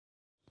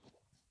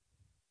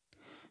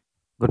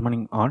Good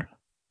morning, all.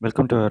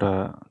 Welcome to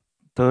our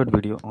third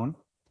video on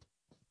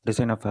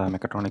design of a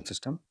mechatronic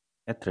system,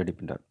 a 3D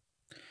printer.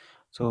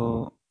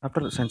 So,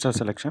 after sensor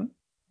selection,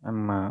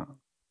 I'm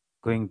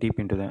going deep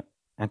into the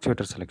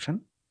actuator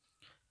selection.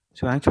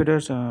 So,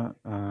 actuators,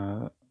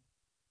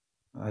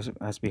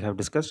 as we have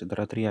discussed, there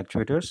are three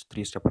actuators,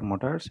 three stepper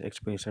motors,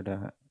 exposed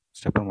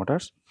stepper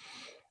motors.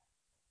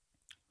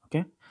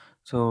 Okay,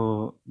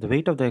 so the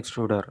weight of the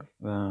extruder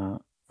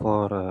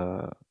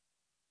for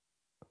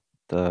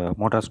the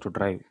motors to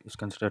drive is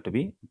considered to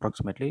be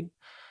approximately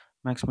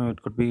maximum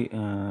it could be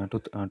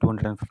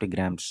 250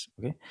 grams.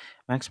 Okay,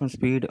 maximum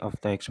speed of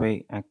the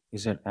XY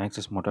Z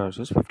axis motors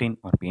is 15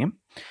 rpm,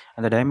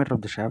 and the diameter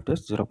of the shaft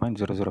is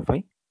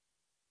 0.005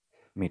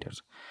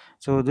 meters.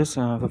 So this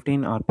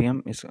 15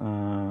 rpm is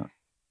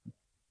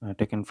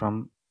taken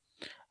from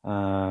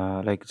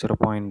like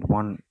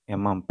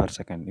 0.1 per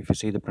second. If you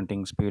see the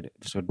printing speed,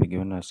 this would be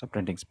given as a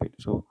printing speed.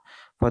 So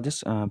for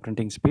this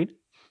printing speed,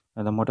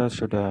 the motor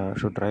should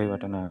drive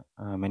at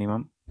a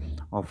minimum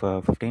of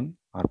 15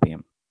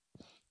 rpm.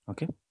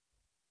 Okay,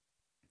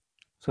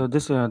 so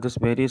this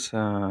varies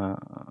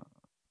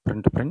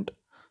print to print.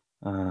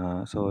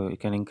 So you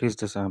can increase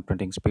this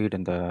printing speed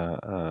in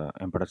the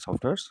embedded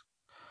softwares.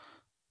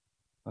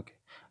 Okay,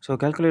 so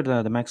calculate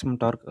the maximum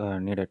torque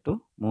needed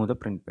to move the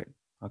print bed.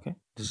 Okay,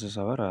 this is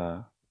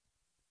our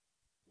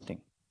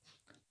thing.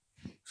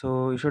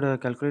 So you should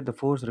calculate the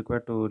force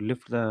required to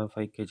lift the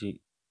 5 kg.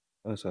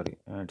 Sorry,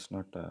 it's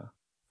not 5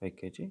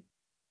 kg.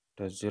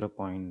 It is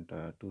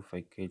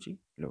 0.25 kg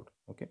load.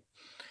 Okay,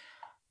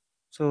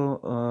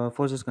 so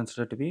force is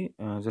considered to be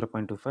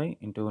 0.25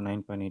 into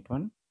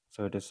 9.81.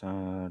 So it is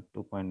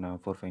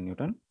 2.45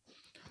 Newton.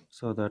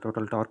 So the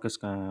total torque is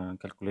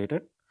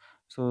calculated.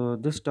 So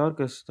this torque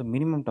is the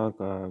minimum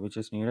torque which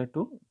is needed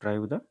to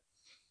drive the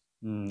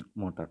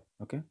motor.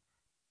 Okay,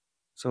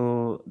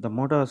 so the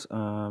motors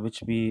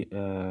which we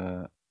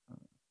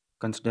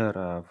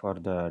consider for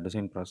the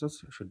design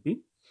process should be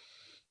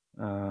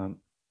um,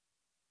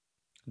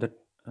 the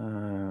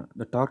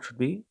the torque should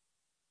be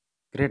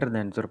greater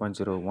than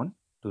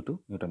 0.0122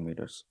 Newton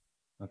meters.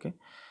 Okay,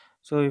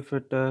 so if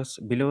it is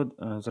below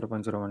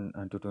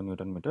 0.0122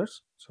 Newton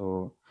meters,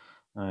 so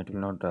it will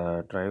not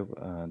drive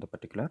the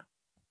particular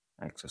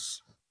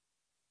axis.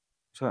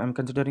 So I'm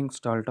considering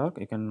stall torque.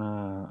 You can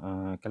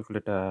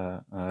calculate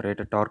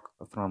rated torque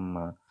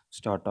from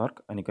start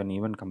torque, and you can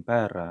even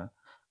compare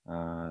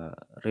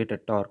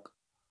rated torque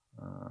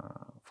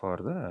for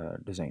the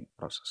design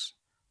process.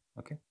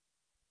 Okay.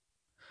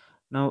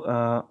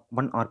 Now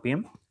 1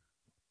 RPM.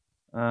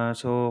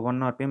 So 1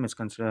 RPM is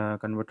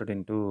converted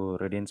into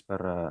radians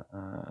per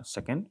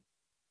second.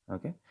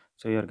 Okay.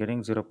 So you are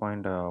getting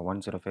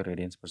 0.105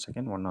 radians per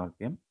second, 1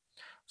 RPM.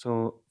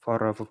 So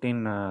for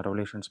 15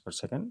 revolutions per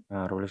second,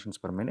 revolutions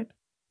per minute,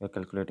 you are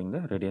calculating the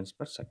radians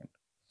per second.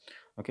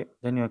 Okay,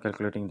 then you are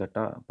calculating the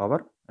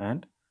power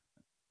and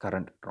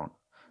current drawn.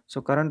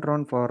 So current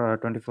drawn for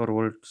 24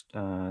 volts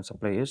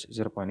supply is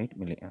 0.8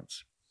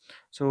 milliamps.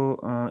 So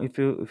if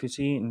you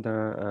see in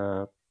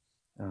the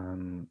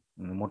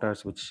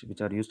motors which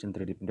are used in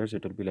 3D printers,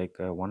 it will be like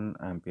 1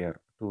 ampere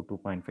to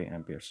 2.5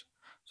 amperes.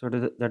 So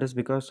that is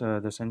because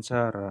the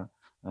sensor,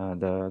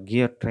 the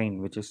gear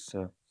train which is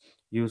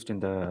used in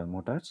the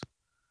motors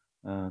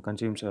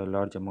consumes a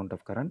large amount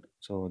of current.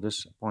 So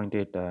this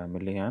 0.8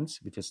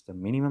 milliamps, which is the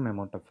minimum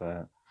amount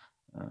of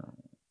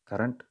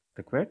current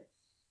required,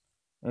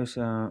 is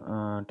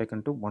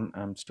taken to 1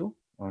 amps to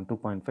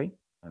 2.5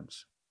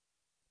 amps.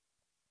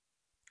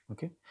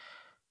 Okay,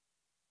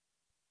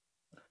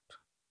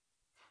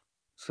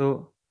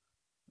 so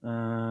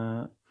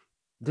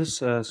this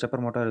stepper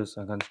motor is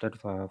considered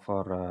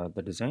for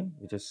the design,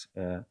 which is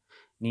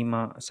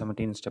NEMA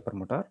 17 stepper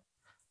motor.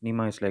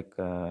 NEMA is like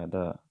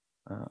the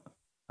uh,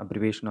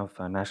 abbreviation of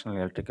National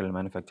Electrical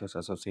Manufacturers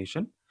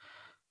Association.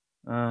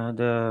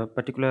 The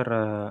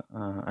particular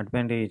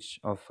advantage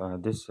of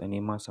this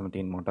NEMA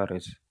 17 motor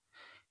is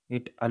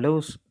it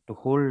allows to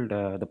hold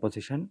the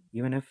position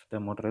even if the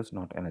motor is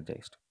not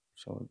energized.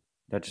 So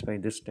that's why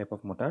this type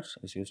of motors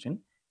is used in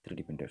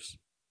 3D printers.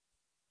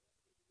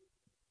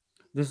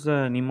 This is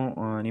a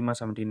NEMA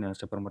 17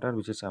 stepper motor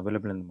which is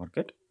available in the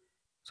market.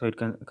 So it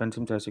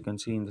consumes, as you can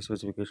see in the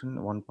specification,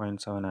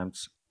 1.7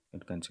 amps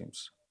it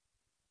consumes.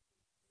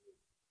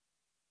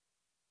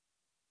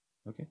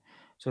 Okay,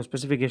 so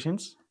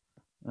specifications.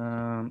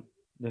 The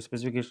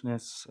specification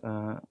is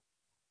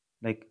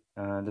like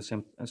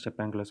the step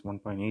angle is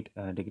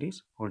 1.8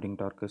 degrees, holding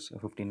torque is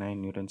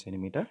 59 Newton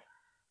centimeter.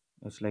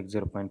 It's like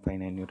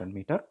 0.59 Newton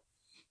meter.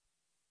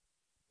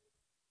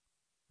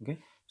 Okay,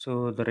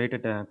 so the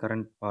rated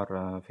current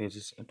per phase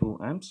is 2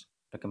 amps.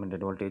 Recommended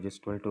voltage is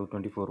 12 to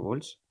 24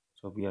 volts.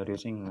 So we are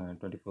using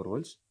 24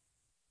 volts.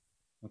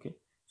 Okay,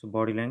 so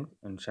body length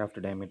and shaft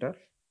diameter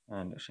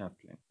and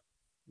shaft length.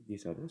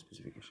 These are the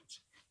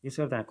specifications. These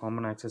are the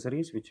common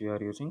accessories which we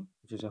are using,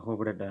 which is a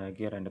hobbled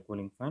gear and a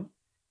cooling fan.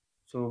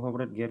 So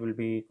hobbled gear will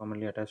be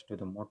commonly attached to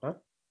the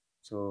motor.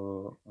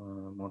 So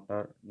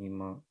motor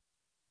NEMA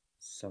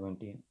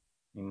 17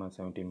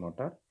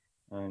 motor,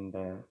 and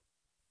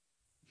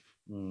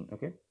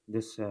Okay,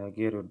 this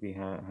gear would be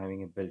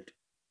having a belt.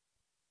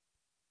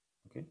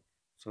 Okay,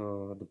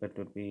 so the belt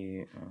would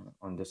be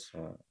on this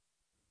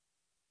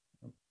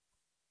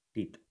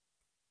teeth.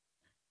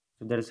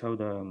 So that is how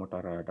the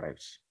motor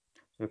drives.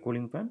 So a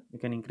cooling fan, you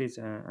can increase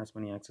as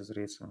many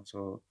accessories.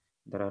 So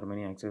there are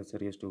many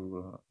accessories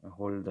to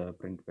hold the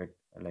print bed,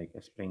 like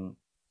a spring.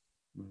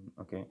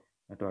 Okay,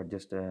 to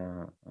adjust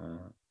the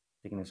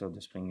thickness of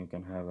the spring, you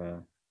can have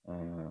a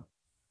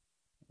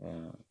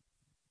uh,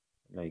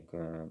 like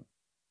uh,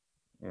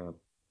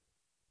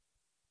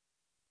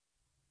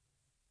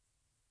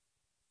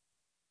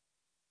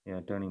 yeah,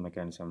 turning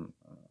mechanism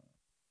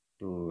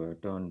to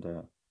turn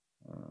the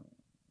uh,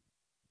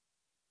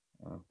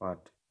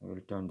 part. You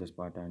will turn this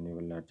part and you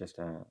will adjust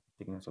the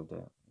thickness of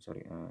the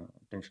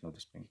tension of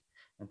the spring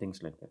and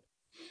things like that.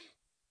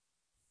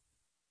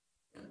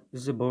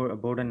 This is a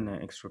board and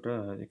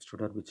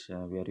extruder which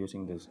we are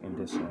using this in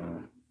this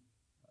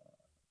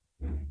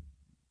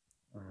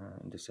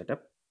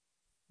setup,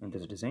 in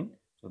this design.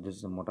 So this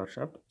is a motor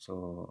shaft.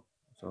 So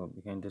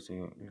behind this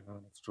you have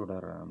an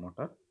extruder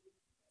motor.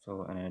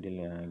 So an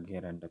ideal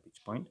gear and a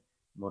pitch point.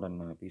 Board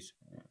and piece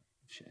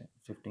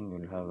shifting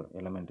will have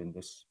element in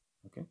this.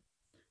 Okay.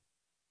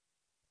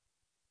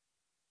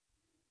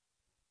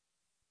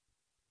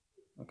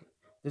 Okay.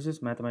 This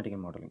is mathematical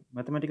modeling.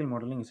 Mathematical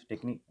modeling is a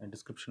technique, a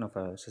description of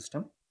a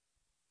system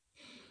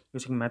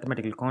using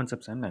mathematical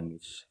concepts and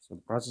language. So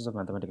the process of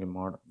mathematical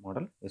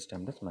model is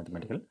termed as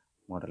mathematical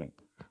modeling.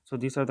 So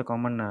these are the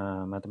common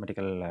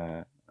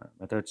mathematical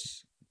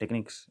methods,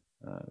 techniques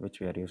which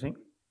we are using.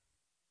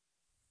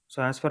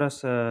 So as far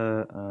as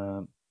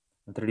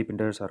 3D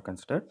printers are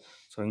considered,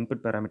 so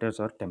input parameters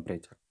are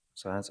temperature.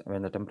 So as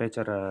when the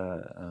temperature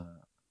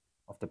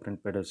of the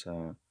print bed is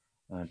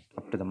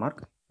up to the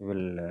mark, we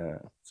will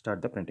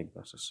start the printing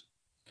process.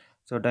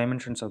 So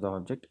dimensions of the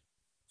object.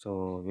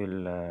 So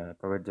we'll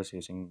provide this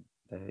using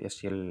the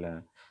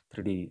STL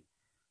 3D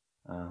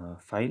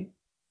file.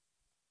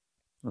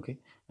 Okay,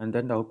 and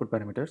then the output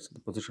parameters: the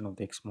position of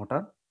the X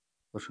motor,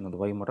 position of the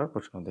Y motor,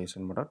 position of the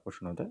SN motor,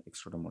 position of the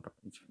extruder motor,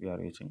 which we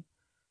are using.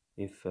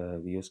 If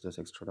we use this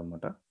extruder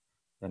motor,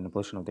 then the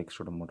position of the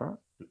extruder motor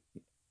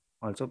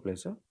also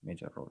plays a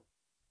major role.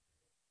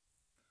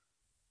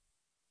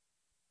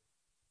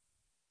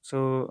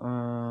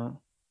 So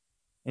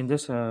in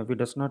this, we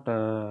does not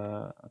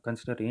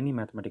consider any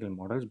mathematical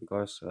models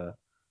because uh,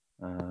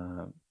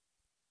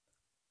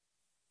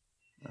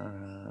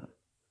 uh,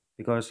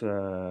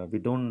 we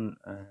don't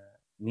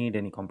need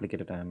any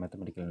complicated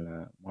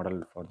mathematical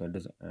model for the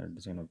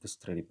design of this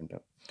 3D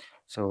printer.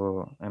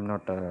 So I'm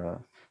not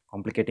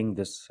complicating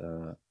this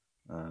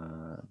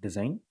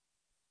design.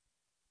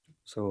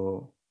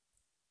 So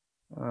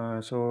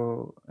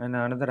and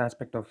another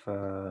aspect of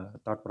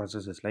thought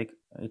process is like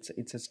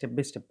it's a step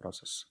by step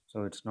process.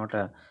 So it's not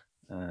a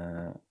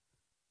uh,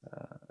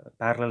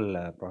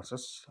 parallel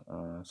process.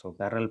 So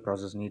parallel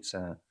process needs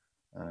uh,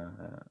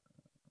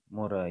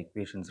 more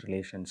equations,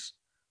 relations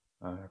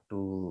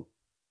to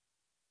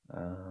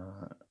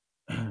uh,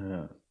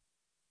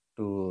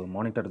 to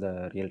monitor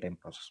the real time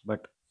process.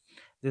 But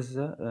this is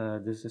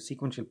a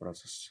sequential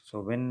process.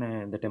 So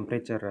when the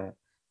temperature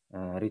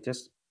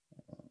reaches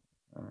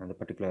the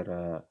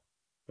particular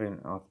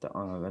print of the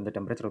when the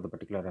temperature of the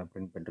particular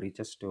print bed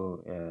reaches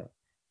to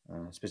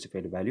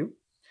specified value,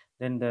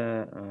 then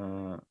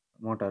the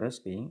motor is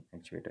being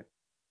actuated.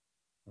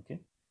 Okay,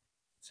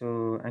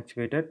 so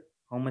actuated,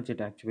 how much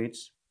it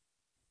actuates,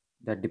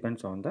 that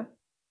depends on the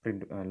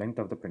print length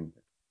of the print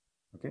bed.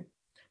 Okay,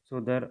 so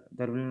there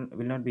will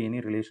not be any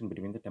relation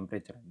between the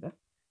temperature and the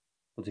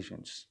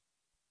positions.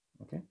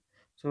 Okay,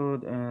 so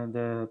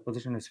the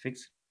position is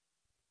fixed.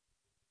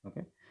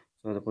 Okay,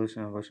 so the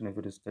position version, if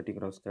it is 30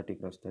 cross 30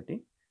 cross 30,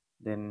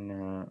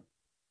 then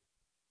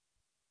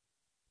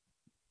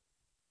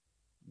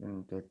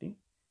then 30,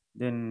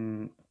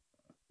 then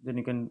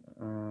you can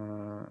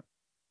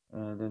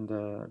then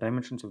the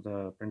dimensions of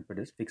the print bed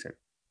is fixed.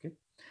 Okay,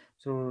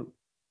 so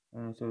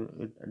so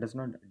it does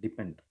not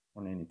depend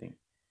on anything.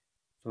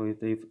 So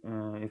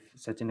if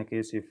such in a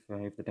case, if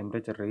the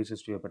temperature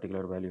rises to a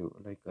particular value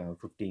like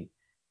 50,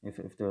 if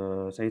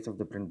the size of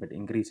the print bed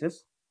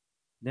increases,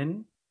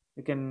 then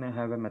you can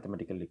have a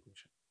mathematical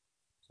equation.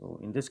 So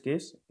in this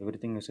case,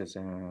 everything is as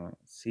a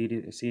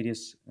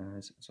serious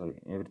sorry,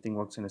 everything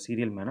works in a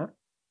serial manner.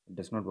 It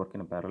does not work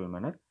in a parallel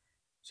manner.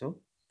 So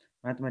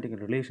mathematical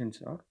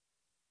relations are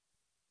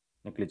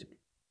negligible.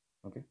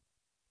 Okay.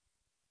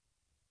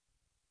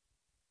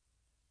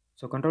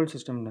 So control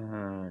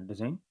system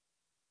design.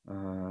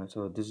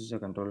 So this is a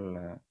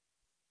control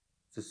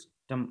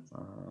system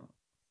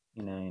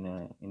in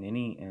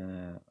any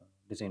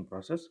design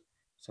process.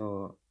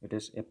 So it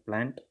is a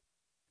plant.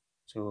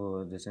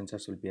 So the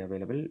sensors will be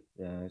available.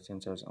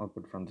 Sensors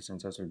output from the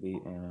sensors will be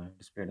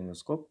displayed in the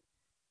scope.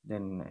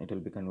 Then it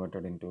will be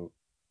converted into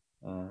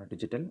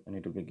digital, and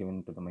it will be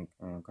given to the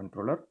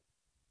controller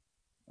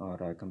or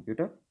a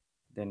computer.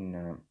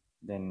 Then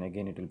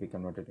again it will be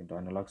converted into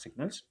analog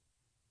signals.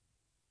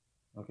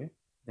 Okay.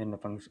 Then the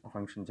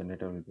function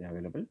generator will be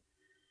available.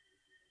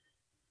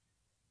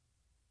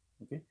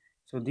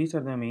 So these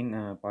are the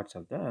main parts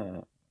of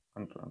the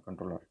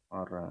controller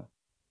or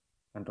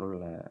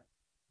control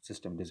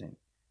system design.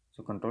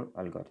 So control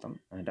algorithm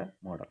and a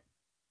model.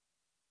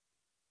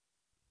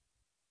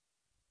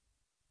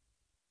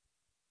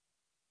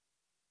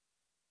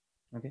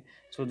 Okay,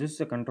 so this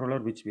is a controller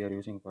which we are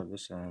using for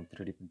this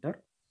 3D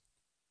printer.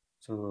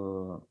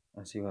 So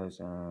as you have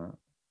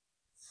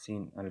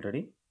seen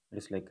already, it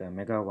is like a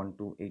Mega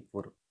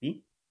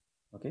 1284P.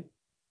 Okay,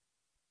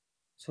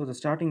 so the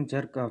starting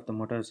jerk of the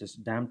motors is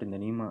damped in the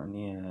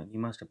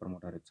NEMA stepper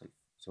motor itself.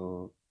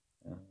 So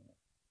uh,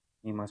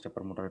 NEMA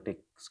stepper motor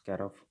takes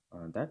care of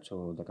that,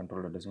 so the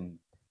controller doesn't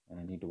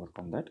need to work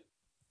on that.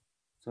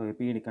 So a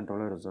PED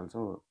controller is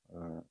also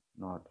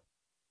not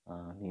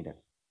needed.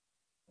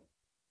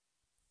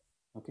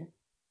 Okay,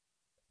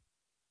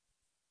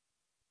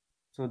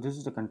 so this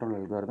is the control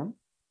algorithm.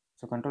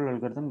 So control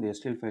algorithm, the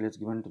STL file is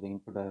given to the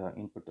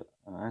input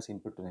as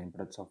input to the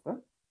input software.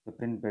 The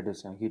print bed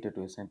is heated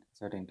to a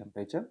certain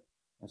temperature,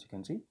 as you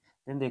can see.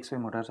 Then the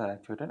XY motors are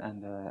actuated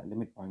and the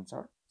limit points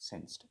are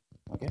sensed.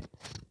 Okay.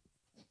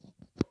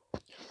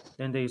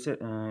 Then the Z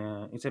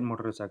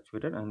motor is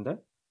actuated and the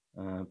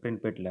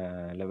print bed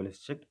level is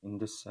checked. In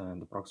this,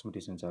 the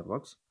proximity sensor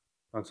works.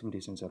 Proximity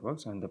sensor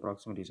works, and the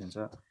proximity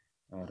sensor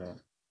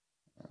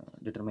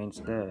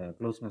determines the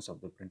closeness of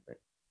the print bed.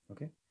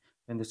 Okay.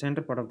 When the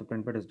center part of the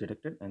print bed is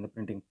detected and the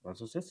printing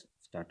process is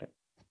started.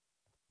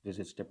 This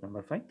is step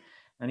number 5.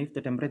 And if the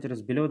temperature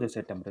is below the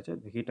set temperature,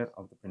 the heater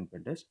of the print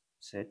bed is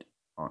set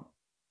on.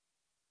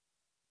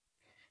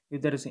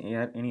 If there is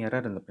any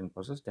error in the print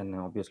process, then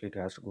obviously it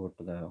has to go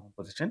to the home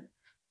position.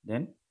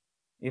 Then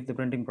if the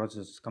printing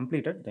process is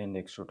completed, then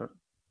the extruder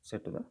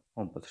set to the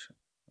home position.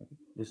 Okay.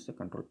 This is the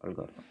control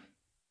algorithm.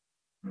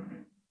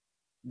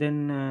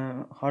 Then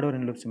hardware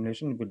in loop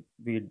simulation would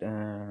be,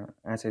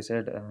 as I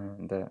said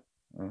in the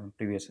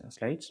previous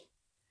slides,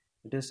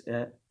 it is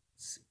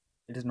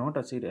not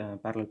a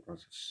parallel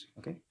process.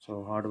 Okay,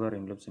 so hardware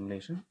in loop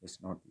simulation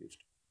is not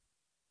used.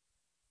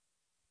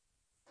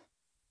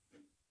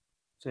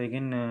 So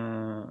again,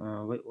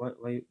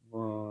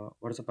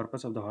 what is the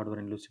purpose of the hardware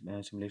in loop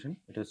simulation?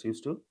 It is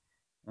used to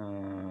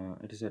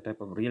it is a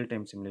type of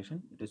real-time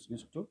simulation. It is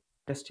used to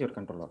test your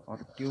controller or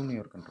tune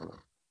your controller.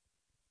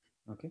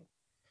 Okay.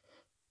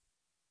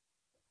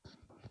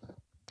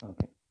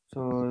 Okay.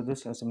 So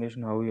this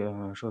simulation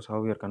shows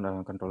how your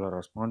controller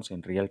responds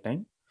in real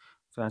time.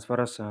 So as far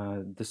as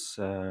this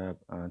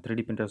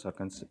 3D printers are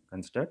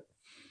considered,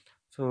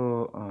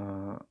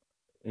 so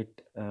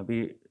it uh,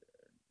 we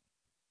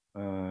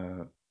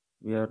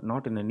are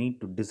not in a need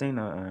to design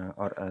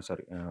or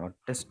sorry or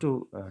test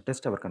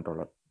our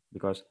controller,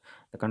 because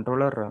the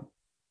controller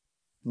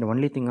the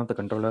only thing of the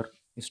controller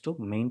is to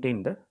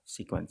maintain the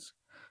sequence.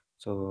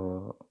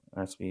 So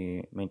as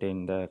we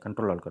maintain the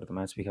control algorithm,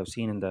 as we have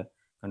seen in the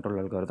control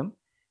algorithm,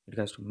 it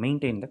has to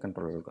maintain the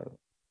control algorithm.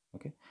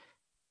 Okay.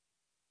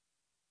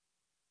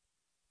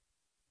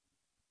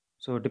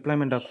 So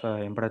deployment of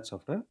embedded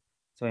software.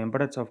 So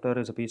embedded software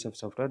is a piece of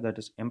software that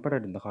is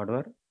embedded in the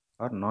hardware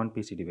or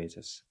non-PC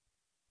devices.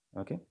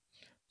 Okay.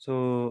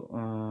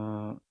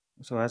 So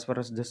as far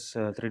as this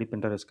 3D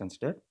printer is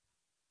considered,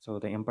 so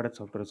the embedded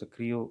software is a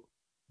Cura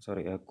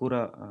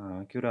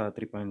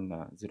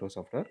 3.0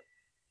 software,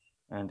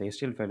 and the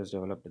STL file is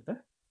developed with the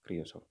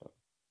Creo software.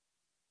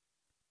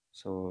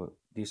 So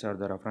these are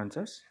the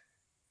references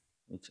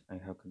which I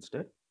have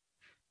considered.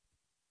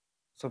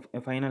 So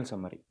a final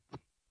summary.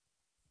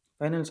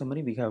 We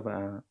have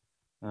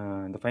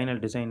the final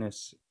design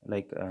is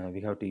like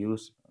we have to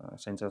use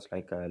sensors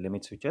like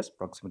limit switches,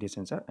 proximity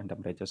sensor, and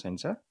temperature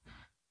sensor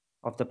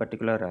of the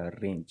particular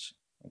range.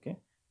 Okay,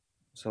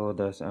 so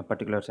the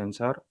particular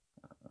sensor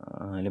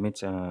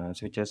limits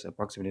switches,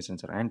 proximity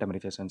sensor, and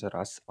temperature sensor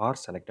are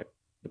selected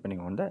depending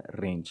on the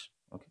range.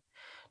 Okay,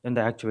 then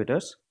the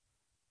actuators.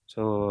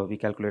 So we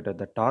calculated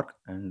the torque,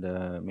 and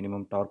the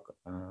minimum torque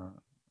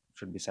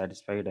should be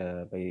satisfied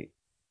by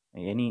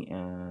any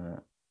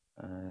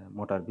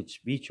motor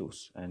which we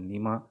choose, and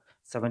NEMA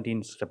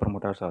 17 stepper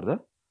motors are the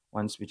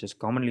ones which is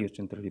commonly used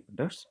in 3D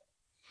printers,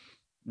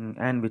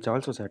 and which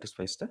also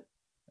satisfies the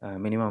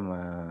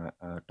minimum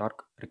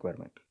torque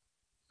requirement.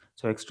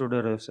 So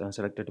extruder is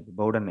selected to be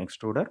Bowden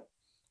extruder,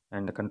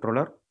 and the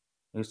controller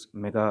is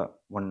Mega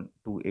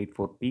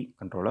 1284P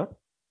controller.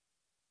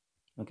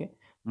 Okay,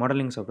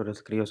 modeling software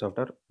is Creo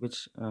software,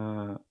 which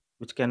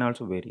can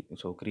also vary.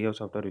 So Creo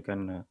software you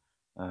can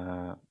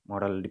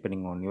model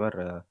depending on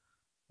your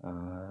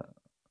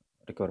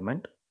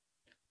requirement.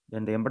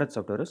 Then the embedded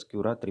software is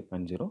Cura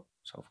 3.0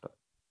 software.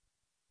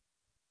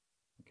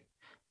 Okay.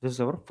 This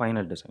is our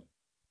final design.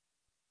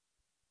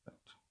 Right.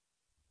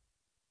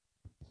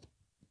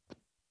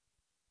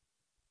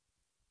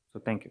 So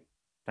thank you.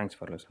 Thanks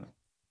for listening.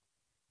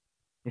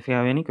 If you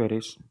have any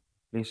queries,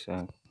 please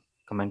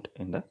comment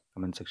in the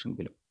comment section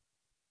below.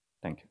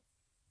 Thank you.